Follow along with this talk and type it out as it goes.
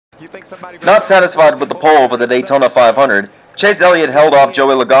Not satisfied with the pole for the Daytona 500, Chase Elliott held off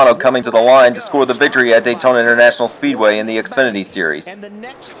Joey Logano coming to the line to score the victory at Daytona International Speedway in the Xfinity Series.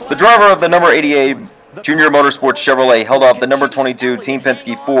 The driver of the number 88 Junior Motorsports Chevrolet held off the number 22 Team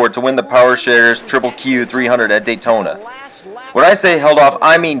Penske Ford to win the Power Shares Triple Q 300 at Daytona. When I say held off,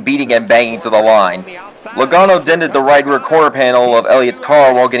 I mean beating and banging to the line. Logano dented the right rear corner panel of Elliott's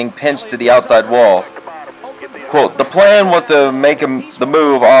car while getting pinched to the outside wall. Quote, the plan was to make him the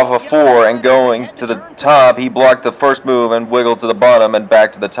move off a 4 and going to the top, he blocked the first move and wiggled to the bottom and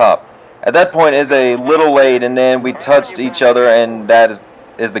back to the top. At that point is a little late and then we touched each other and that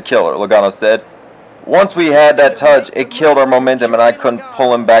is the killer, Logano said. Once we had that touch, it killed our momentum and I couldn't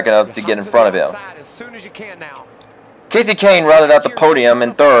pull him back enough to get in front of him. Casey Kane rounded out the podium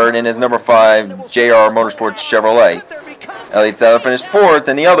in third in his number 5 JR Motorsports Chevrolet. Elliott Sadler finished fourth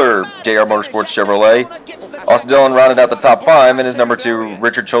in the other JR Motorsports Chevrolet. Austin Dillon rounded out the top 5 in his number 2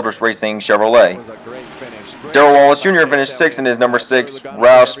 Richard Childress Racing Chevrolet. Darrell Wallace Jr. finished 6th in his number 6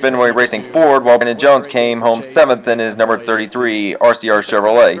 Roush Fenway Racing Ford, while Brandon Jones came home 7th in his number 33 RCR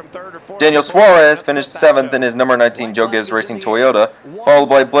Chevrolet. Daniel Suarez finished 7th in his number 19 Joe Gibbs Racing Toyota, followed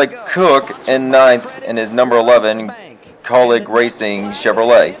by Blake Cook in 9th in his number 11 Colleague Racing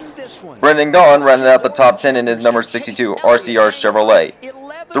Chevrolet. Brendan Gaughan rounded out the top 10 in his number 62 RCR Chevrolet.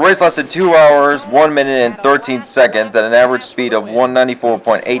 The race lasted 2 hours, 1 minute and 13 seconds at an average speed of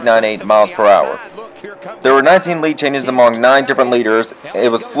 194.898 miles per hour. There were 19 lead changes among 9 different leaders.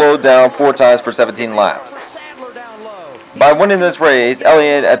 It was slowed down 4 times for 17 laps. By winning this race,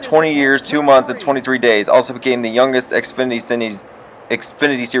 Elliott, at 20 years, 2 months, and 23 days, also became the youngest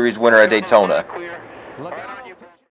Xfinity Series winner at Daytona.